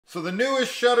So the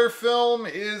newest Shudder film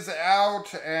is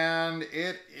out, and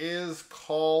it is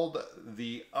called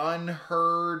The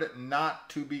Unheard, not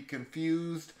to be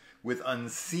confused with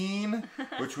Unseen,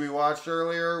 which we watched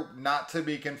earlier, not to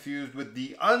be confused with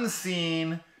The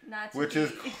Unseen, which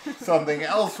is something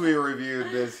else we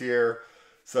reviewed this year.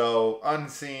 So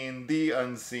Unseen, The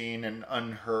Unseen, and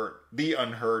Unheard. The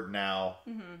Unheard now.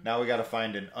 Mm-hmm. Now we got to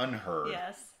find an Unheard.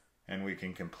 Yes. And we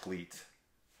can complete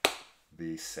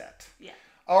the set. Yeah.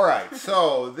 All right,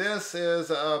 so this is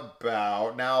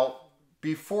about... Now,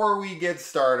 before we get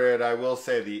started, I will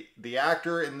say the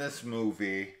actor in this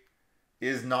movie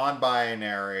is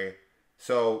non-binary.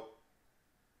 So,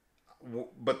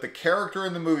 but the character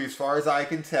in the movie, as far as I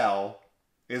can tell,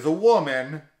 is a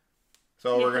woman.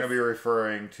 So we're going to be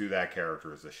referring to that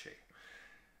character as a she.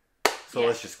 So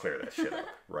let's just clear that shit up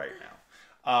right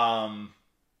now.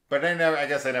 But I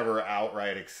guess I never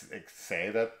outright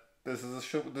say that this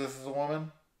is a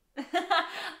woman.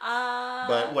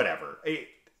 But whatever,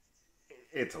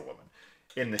 it's a woman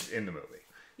in the movie.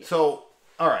 Yes. So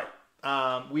all right,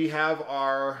 we have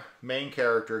our main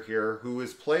character here, who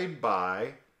is played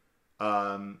by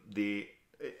I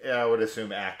would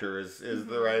assume actor is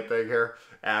the right thing here.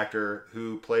 Actor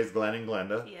who plays Glenn and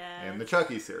Glenda in the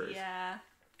Chucky series. Yeah.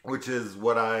 Which is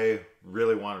what I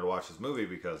really wanted to watch this movie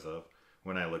because of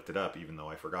when I looked it up, even though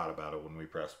I forgot about it when we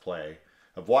pressed play.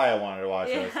 Of why I wanted to watch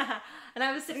this. And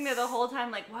I was sitting there the whole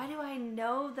time like, why do I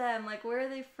know them? Like, where are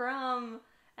they from?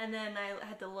 And then I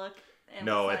had to look. And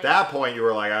at that point you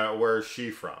were like, where's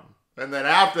she from? And then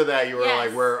after that you were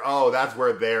like, that's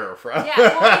where they're from. Yeah,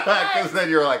 well, because then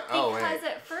you were like, Because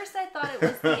at first I thought it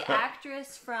was the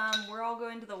actress from We're All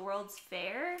Going to the World's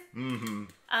Fair. Mm-hmm.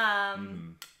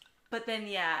 But then,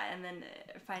 and then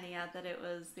finding out that it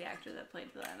was the actor that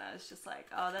played Glenn, I was just like,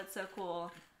 oh, that's so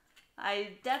cool. I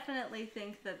definitely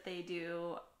think that they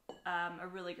do a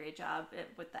really great job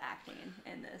with the acting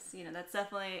in this. You know, that's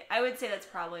definitely, I would say that's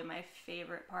probably my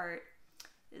favorite part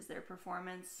is their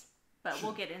performance. But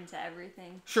we'll get into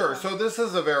everything. Sure. So this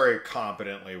is a very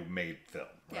competently made film,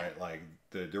 right? Yeah. Like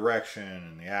the direction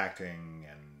and the acting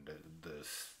and the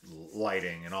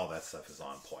lighting and all that stuff is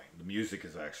on point. The music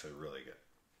is actually really good.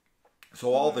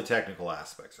 So all the technical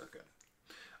aspects are good.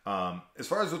 As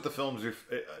far as what the film's,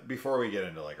 before we get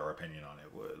into like our opinion on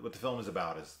it, what the film is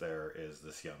about is there is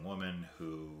this young woman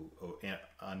who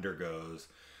undergoes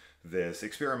this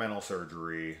experimental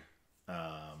surgery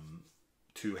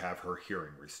to have her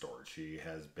hearing restored. She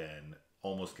has been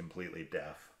almost completely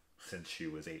deaf since she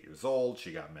was 8 years old.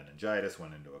 She got meningitis,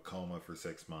 went into a coma for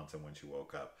 6 months, and when she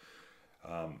woke up,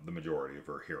 the majority of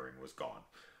her hearing was gone.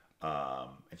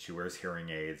 And she wears hearing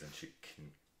aids, and she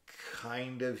can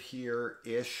kind of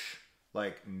hear-ish,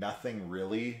 like nothing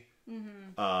really,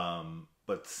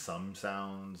 but some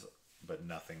sounds, but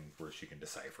nothing where she can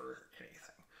decipher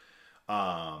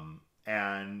anything.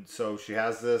 And so she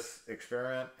has this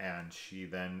experiment, and she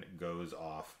then goes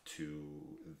off to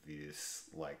this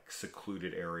like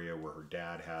secluded area where her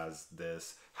dad has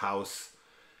this house,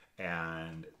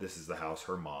 and this is the house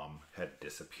her mom had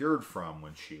disappeared from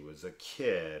when she was a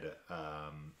kid.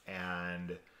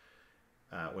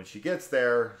 When she gets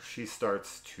there, she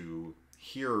starts to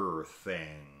hear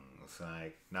things,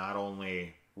 like not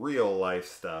only real life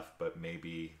stuff, but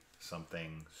maybe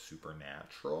something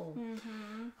supernatural.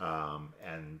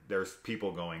 And there's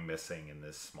people going missing in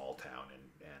this small town,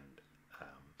 and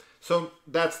so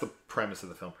that's the premise of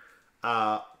the film.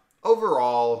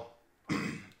 Overall,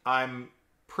 I'm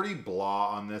pretty blah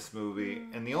on this movie,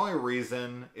 and the only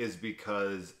reason is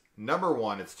because number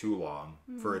one, it's too long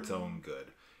for its own good.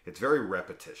 It's very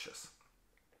repetitious,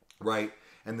 right?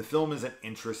 And the film isn't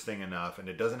interesting enough, and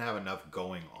it doesn't have enough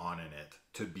going on in it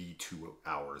to be 2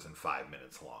 hours and 5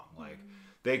 minutes long. Like,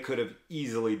 they could have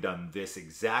easily done this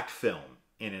exact film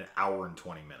in an hour and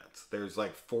 20 minutes. There's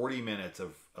like 40 minutes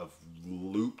of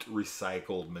looped,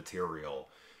 recycled material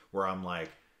where I'm like,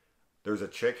 there's a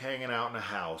chick hanging out in a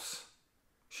house.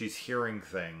 She's hearing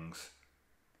things.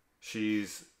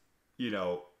 She's,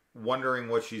 wondering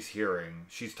what she's hearing.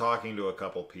 She's talking to a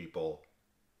couple people.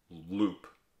 Loop.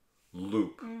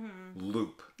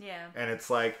 Yeah. And it's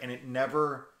like, and it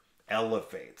never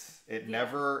elevates. It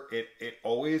never, it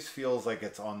always feels like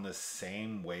it's on the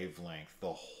same wavelength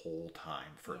the whole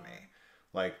time for me.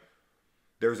 Like,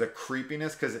 there's a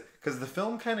creepiness, because the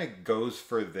film kind of goes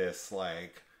for this,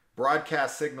 like,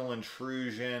 broadcast signal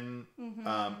intrusion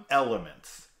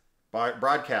elements.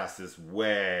 Broadcast is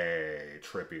way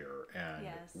trippier and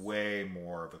way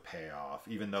more of a payoff,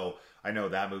 even though I know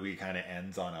that movie kind of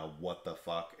ends on a what the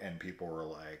fuck, and people were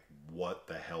like, what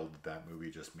the hell did that movie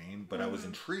just mean? But I was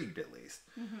intrigued, at least,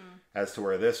 as to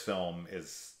where this film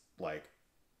is like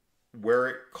where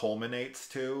it culminates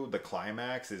to, the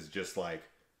climax is just like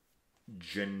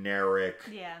generic,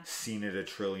 seen it a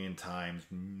trillion times,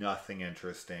 nothing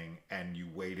interesting, and you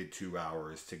waited 2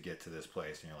 hours to get to this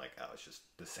place, and you're like, oh, it's just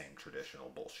the same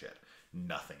traditional bullshit.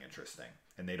 Nothing interesting.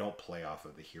 And they don't play off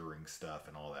of the hearing stuff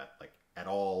and all that, like, at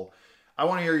all. I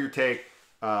want to hear your take.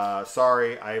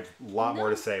 Sorry, I have a lot more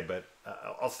to say, but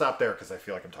I'll stop there because I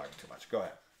feel like I'm talking too much. Go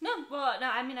ahead.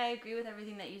 I mean, I agree with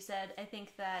everything that you said. I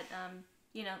think that,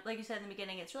 like you said in the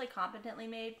beginning, it's really competently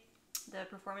made. The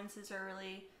performances are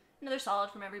really, they're solid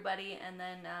from everybody. And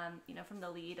then, from the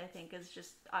lead, I think is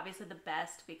just obviously the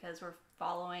best because we're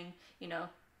following,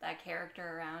 that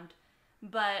character around.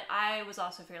 But I was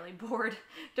also fairly bored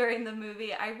during the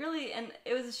movie. And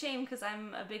it was a shame because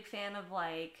I'm a big fan of,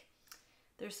 like,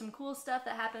 there's some cool stuff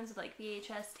that happens with, like,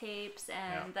 VHS tapes,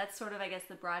 and that's sort of, I guess,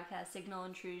 the broadcast signal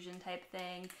intrusion type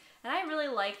thing. And I really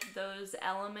liked those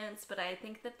elements, but I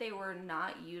think that they were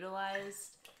not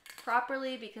utilized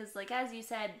properly because, like, as you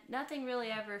said, nothing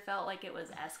really ever felt like it was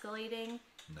escalating.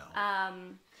 No.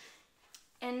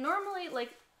 And normally, like,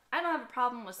 I don't have a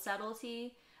problem with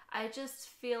subtlety. I just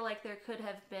feel like there could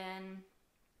have been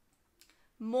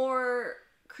more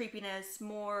creepiness,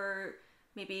 more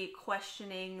maybe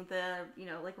questioning the,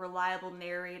 like, reliable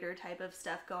narrator type of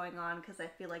stuff going on, because I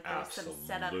feel like there's some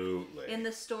setup in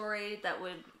the story that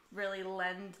would really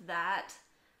lend that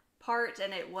part,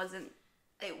 and it was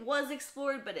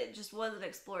explored, but it just wasn't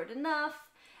explored enough.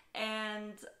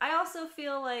 And I also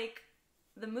feel like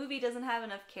the movie doesn't have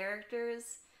enough characters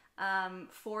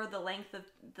for the length of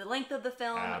the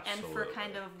film. Absolutely. And for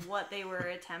kind of what they were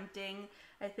attempting.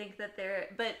 I think that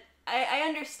but I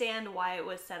understand why it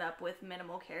was set up with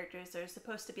minimal characters. There's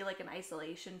supposed to be like an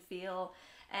isolation feel,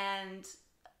 and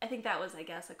I think that was, I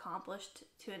guess, accomplished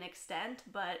to an extent,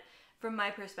 but from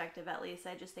my perspective at least,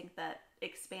 I just think that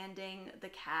expanding the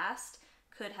cast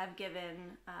could have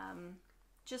given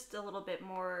just a little bit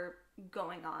more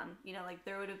going on. Like,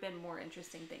 there would have been more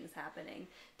interesting things happening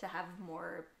to have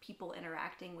more people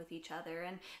interacting with each other.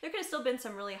 And there could have still been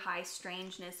some really high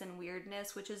strangeness and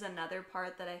weirdness, which is another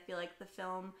part that I feel like the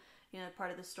film,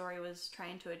 part of the story was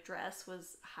trying to address,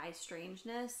 was high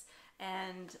strangeness.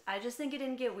 And I just think it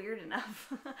didn't get weird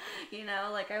enough.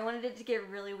 Like, I wanted it to get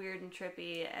really weird and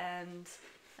trippy, and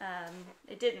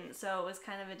it didn't. So it was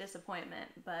kind of a disappointment.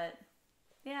 But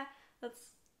yeah, those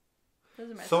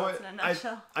are my thoughts in a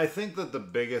nutshell. I think that the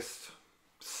biggest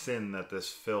sin that this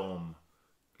film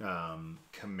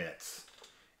commits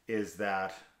is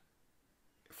that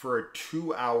for a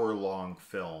 2-hour-long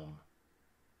film,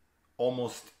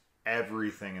 almost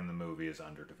everything in the movie is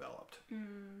underdeveloped.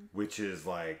 Which is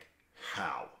like,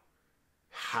 how?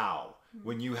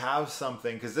 When you have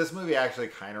something, because this movie actually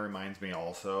kind of reminds me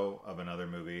also of another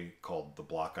movie called The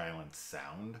Block Island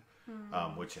Sound,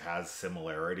 which has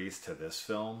similarities to this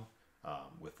film,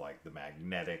 with like the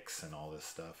magnetics and all this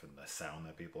stuff and the sound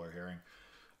that people are hearing.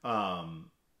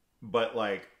 But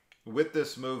like with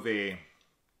this movie,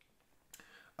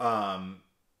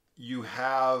 you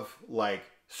have like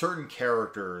certain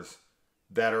characters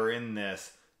that are in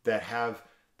this that have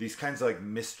these kinds of like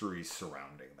mysteries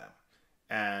surrounding them.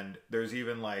 And there's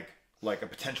even like a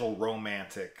potential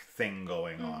romantic thing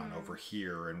going on over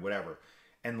here and whatever.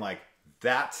 And like,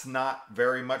 that's not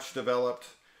very much developed,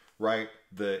 right?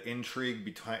 The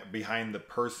intrigue behind the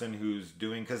person who's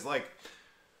doing, cause like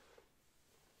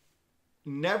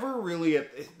never really,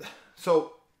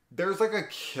 so there's like a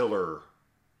killer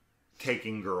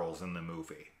taking girls in the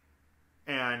movie.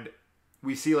 And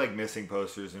we see like missing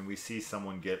posters and we see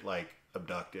someone get like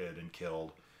abducted and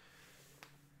killed.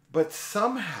 But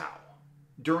somehow,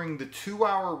 during the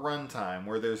 2-hour runtime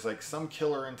where there's like some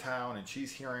killer in town and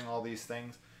she's hearing all these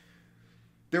things,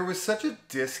 there was such a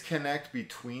disconnect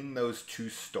between those two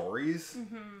stories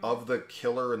of the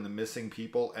killer and the missing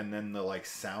people and then the like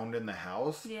sound in the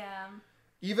house. Yeah.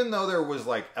 Even though there was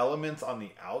like elements on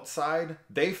the outside,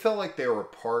 they felt like they were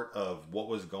part of what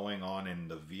was going on in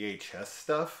the VHS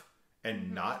stuff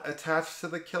and not attached to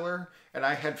the killer. And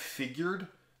I had figured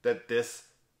that this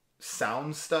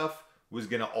sound stuff was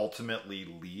going to ultimately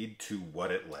lead to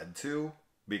what it led to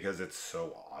because it's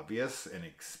so obvious and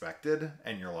expected.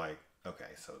 And you're like, okay,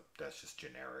 so that's just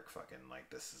generic fucking like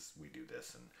we do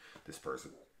this and this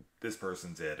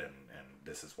person's it and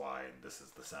this is why and this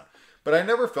is the sound. But I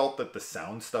never felt that the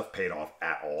sound stuff paid off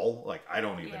at all. Like, I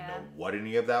don't even know what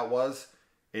any of that was.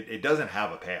 It doesn't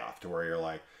have a payoff to where you're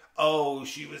like, oh,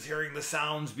 she was hearing the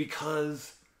sounds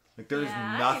because like there's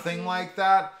nothing like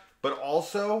that. But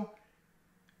also,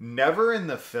 never in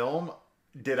the film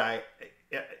did I,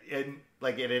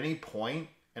 like at any point,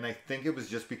 and I think it was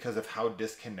just because of how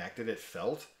disconnected it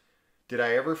felt, did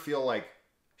I ever feel like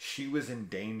she was in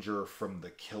danger from the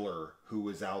killer who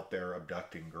was out there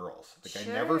abducting girls. Like,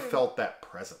 Sure. I never felt that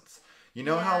presence. You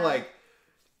know how, like,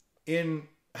 in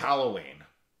Halloween,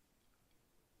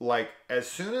 like, as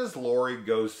soon as Laurie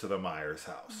goes to the Myers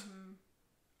house,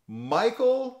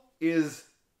 Michael is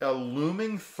a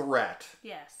looming threat.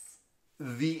 Yes.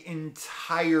 The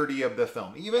entirety of the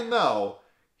film, even though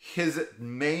his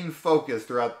main focus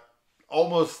throughout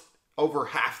almost over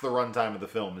half the runtime of the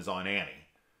film is on Annie.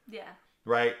 Yeah.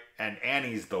 Right? And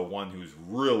Annie's the one who's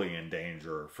really in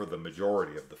danger for the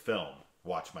majority of the film.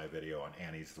 Watch my video on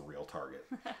Annie's the real target.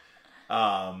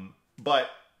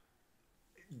 But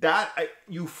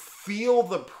you feel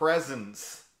the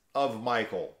presence of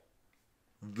Michael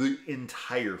the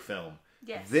entire film.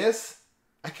 Yes. This,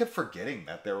 I kept forgetting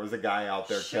that there was a guy out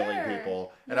there killing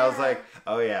people. And I was like,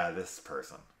 oh yeah, this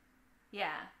person.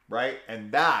 Yeah. Right?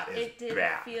 And that is it did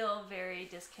bad. feel very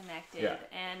disconnected. Yeah.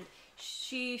 And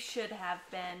she should have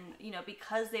been, you know,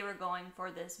 because they were going for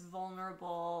this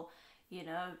vulnerable, you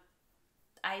know,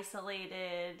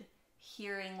 isolated,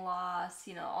 hearing loss,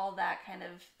 you know, all that kind of,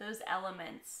 those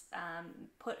elements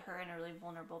put her in a really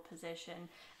vulnerable position.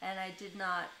 And I did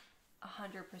not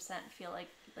 100% feel like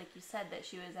you said, that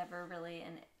she was ever really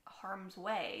in harm's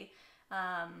way,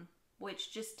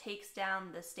 which just takes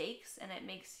down the stakes and it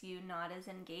makes you not as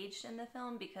engaged in the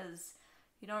film because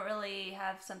you don't really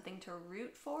have something to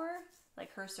root for,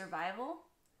 like her survival,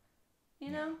 you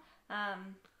know? I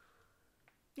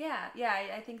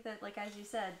think that, like, as you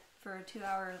said, for a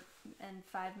 2-hour and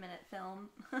 5-minute film,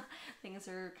 things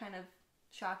are kind of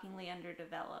shockingly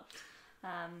underdeveloped.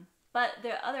 But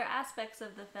there are other aspects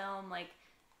of the film, like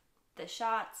the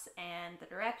shots and the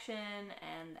direction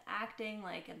and the acting,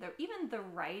 like even the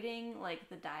writing, like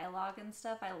the dialogue and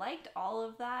stuff. I liked all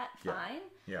of that fine.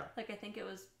 Yeah. Like, I think it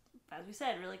was, as we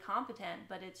said, really competent,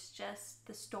 but it's just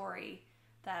the story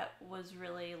that was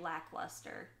really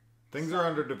lackluster. Things are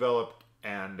underdeveloped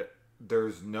and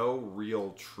there's no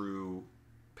real true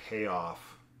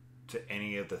payoff to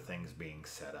any of the things being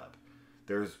set up.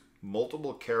 There's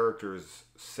multiple characters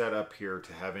set up here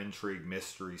to have intrigue,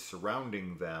 mystery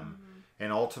surrounding them,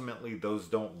 and ultimately those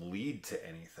don't lead to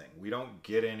anything. We don't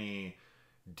get any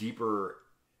deeper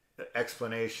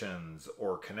explanations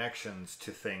or connections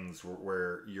to things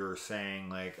where you're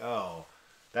saying, like, oh,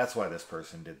 that's why this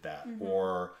person did that,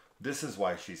 or this is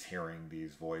why she's hearing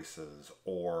these voices,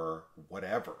 or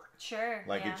whatever. Sure.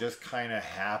 Like, it just kind of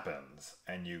happens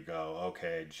and you go,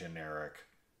 okay, generic,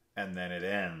 and then it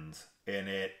ends, and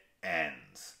it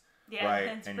ends. Yeah, right?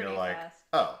 It's and pretty you're like, fast.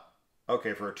 oh,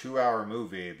 okay, for a 2-hour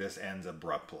movie, this ends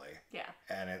abruptly. Yeah.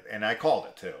 And I called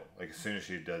it too. Like, as soon as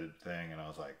she did the thing, and I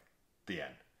was like, the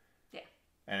end. Yeah.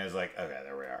 And it's like, okay,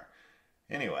 there we are.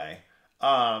 Anyway,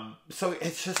 so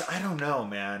it's just, I don't know,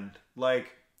 man.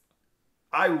 Like,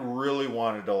 I really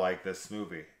wanted to like this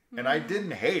movie, and I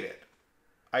didn't hate it.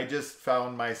 I just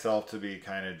found myself to be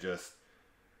kind of just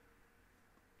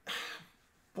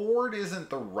bored isn't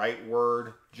the right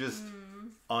word, just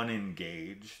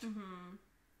unengaged.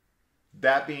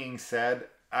 That being said,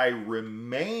 I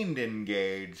remained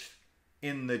engaged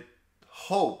in the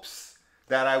hopes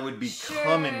that I would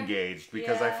become engaged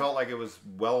because I felt like it was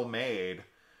well made.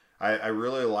 I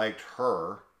really liked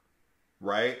her,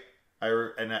 right?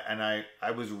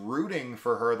 I was rooting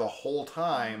for her the whole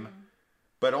time,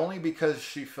 but only because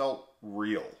she felt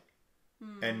real.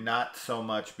 And not so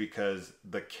much because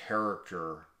the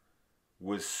character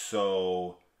was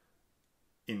so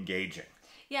engaging.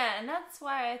 Yeah, and that's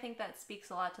why I think that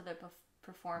speaks a lot to the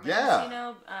performance, Yeah. you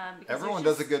know? Because everyone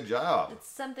does a good job. It's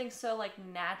something so, like,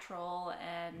 natural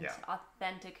and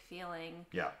authentic feeling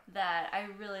that I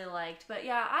really liked. But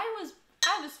yeah, I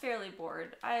was fairly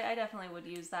bored. I definitely would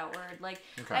use that word. Like,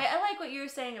 I like what you were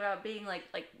saying about being, like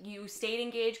you stayed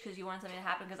engaged because you wanted something to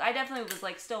happen. Because I definitely was,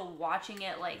 like, still watching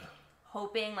it, like,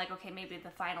 hoping, like, okay, maybe the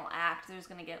final act, there's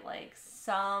going to get, like,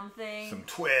 something. Some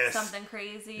twist. Something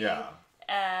crazy. Yeah.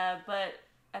 But,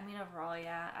 I mean, overall,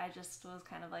 yeah, I just was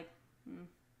kind of like,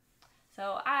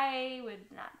 So I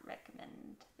would not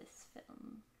recommend this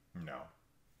film. No.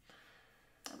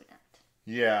 I would not.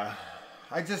 Yeah.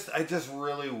 I just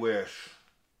really wish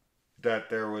that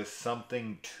there was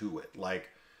something to it. Like,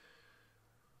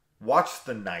 watch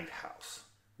The Night House,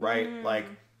 right? Like,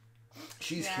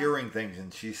 she's hearing things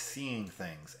and she's seeing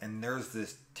things, and there's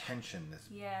this tension, this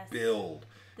build,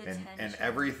 and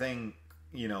everything,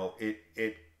 you know,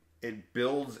 it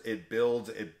builds,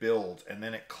 and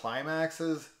then it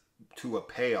climaxes to a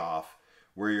payoff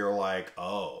where you're like,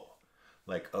 oh,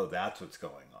 that's what's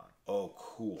going on. Oh,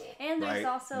 cool. And there's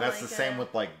also, and that's like, the same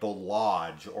with, like, The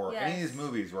Lodge or any of these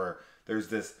movies where there's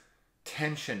this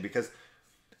tension because,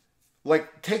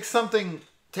 like, take something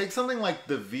take something like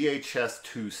the VHS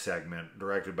 2 segment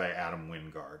directed by Adam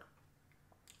Wingard,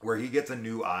 where he gets a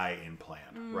new eye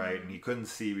implant, right? And he couldn't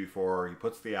see before. He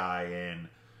puts the eye in,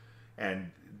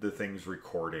 and the thing's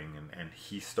recording, and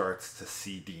he starts to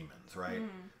see demons, right?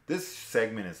 This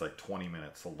segment is like 20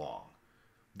 minutes long.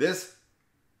 This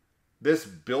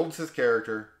builds his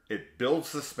character. It builds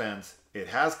suspense. It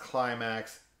has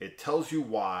climax. It tells you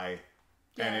why,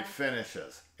 and it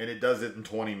finishes. And it does it in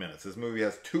 20 minutes. This movie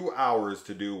has 2 hours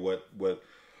to do what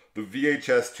the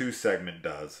VHS 2 segment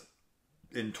does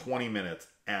in 20 minutes.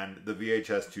 And the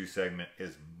VHS 2 segment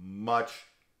is much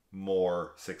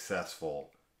more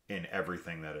successful in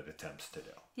everything that it attempts to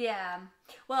do. Yeah.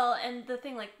 Well, and the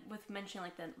thing, like, with mentioning,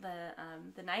 like,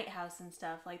 the Night House and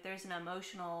stuff, like, there's an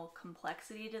emotional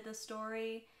complexity to the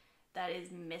story that is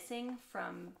missing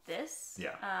from this.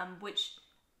 Yeah.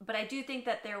 But I do think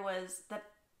that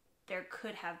there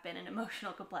could have been an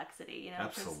emotional complexity, you know?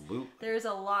 Absolutely. There's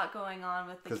a lot going on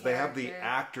with the character. Because they have the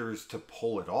actors to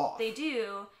pull it off. They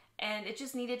do, and it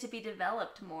just needed to be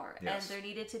developed more. Yes. And there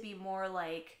needed to be more,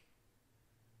 like,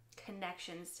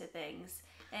 connections to things.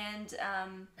 And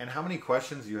how many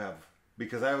questions do you have?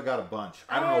 Because I've got a bunch.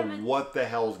 I don't know what the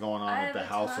hell's going on with the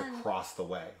house across the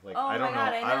way. Like, I don't know.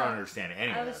 I don't understand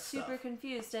any of that stuff. I was super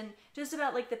confused. And just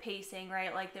about, like, the pacing,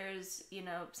 right? Like, there's, you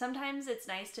know, sometimes it's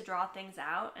nice to draw things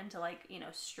out and to, like, you know,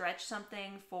 stretch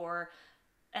something for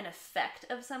an effect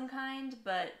of some kind.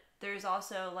 But there's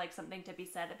also, like, something to be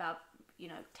said about, you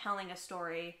know, telling a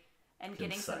story and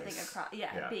getting something across.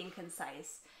 Yeah, being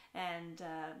concise. And,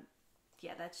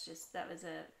 that was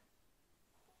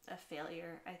a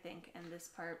failure, I think, in this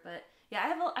part. But yeah,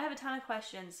 I have a ton of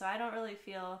questions, so I don't really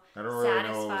feel satisfied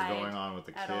know what was going on with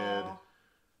the kid all.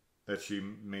 that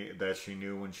she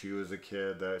knew when she was a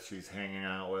kid, that she's hanging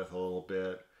out with a little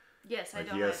bit. Yes, like, I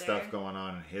don't. He has stuff going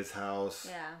on in his house.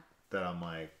 Yeah. That I'm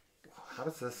like, how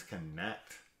does this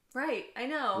connect? Right, I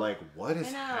know. Like, what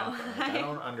is happening? Like, I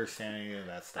don't understand any of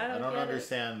that stuff. I don't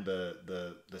understand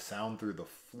the sound through the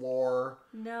floor.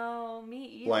 No, me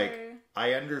either. Like,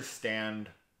 I understand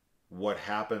what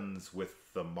happens with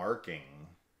the marking,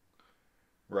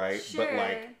 right? Sure. But,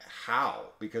 like, how?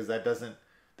 Because that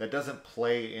doesn't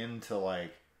play into,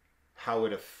 like, how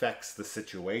it affects the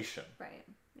situation. Right.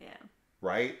 Yeah.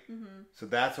 Right? Mm-hmm. So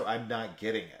that's what I'm not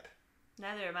getting it.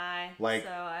 Neither am I. Like, so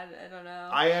I don't know.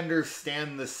 I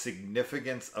understand the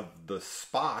significance of the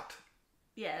spot.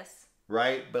 Yes.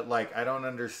 Right? But, like, I don't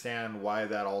understand why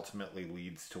that ultimately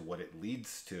leads to what it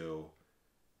leads to.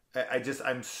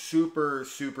 I'm super,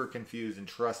 super confused. And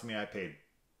trust me, I paid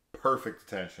perfect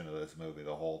attention to this movie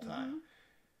the whole time. Mm-hmm.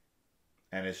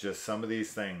 And it's just some of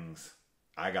these things,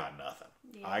 I got nothing.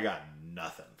 Yeah. I got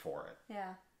nothing for it.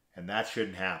 Yeah. And that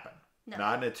shouldn't happen. No.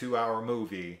 Not in a 2-hour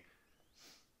movie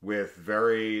with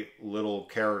very little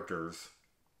characters,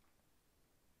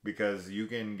 because you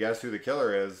can guess who the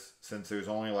killer is since there's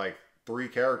only like 3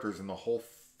 characters in the whole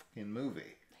fucking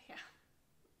movie.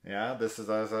 Yeah, this is,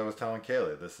 as I was telling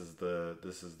Kaylee, this is the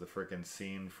freaking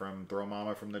scene from Throw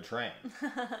Mama from the Train.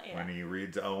 Yeah. When he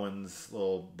reads Owen's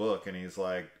little book and he's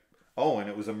like, oh, and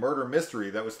it was a murder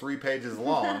mystery that was 3 pages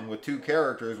long with 2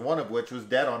 characters, one of which was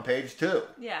dead on page 2.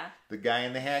 Yeah. The guy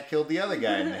in the hat killed the other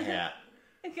guy in the hat.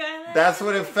 That's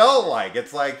what it felt like.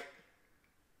 It's like,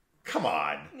 come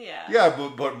on. Yeah. Yeah,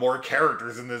 but more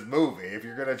characters in this movie if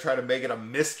you're going to try to make it a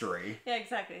mystery. Yeah,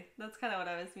 exactly. That's kind of what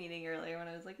I was meaning earlier when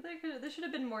I was like, there should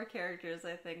have been more characters,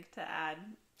 I think, to add.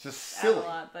 Just silly. Add a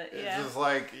lot, but yeah. It's just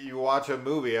like you watch a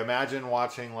movie. Imagine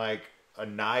watching like a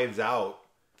Knives Out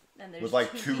with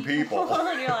like 2 people.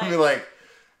 And you're like,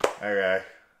 okay.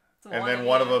 And then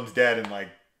one of them's dead in like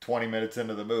 20 minutes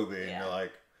into the movie. And you're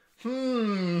like,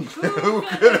 who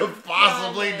could have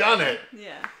possibly done it?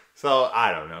 Yeah. So,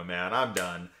 I don't know, man. I'm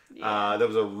done. Yeah. That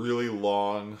was a really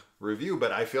long review,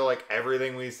 but I feel like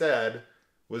everything we said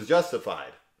was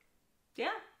justified. Yeah.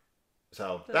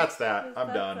 So that's that.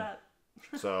 I'm done. That.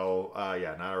 So,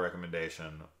 yeah, not a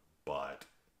recommendation, but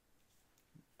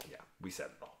yeah, we said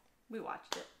it all. We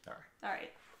watched it. All right. All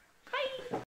right. Bye.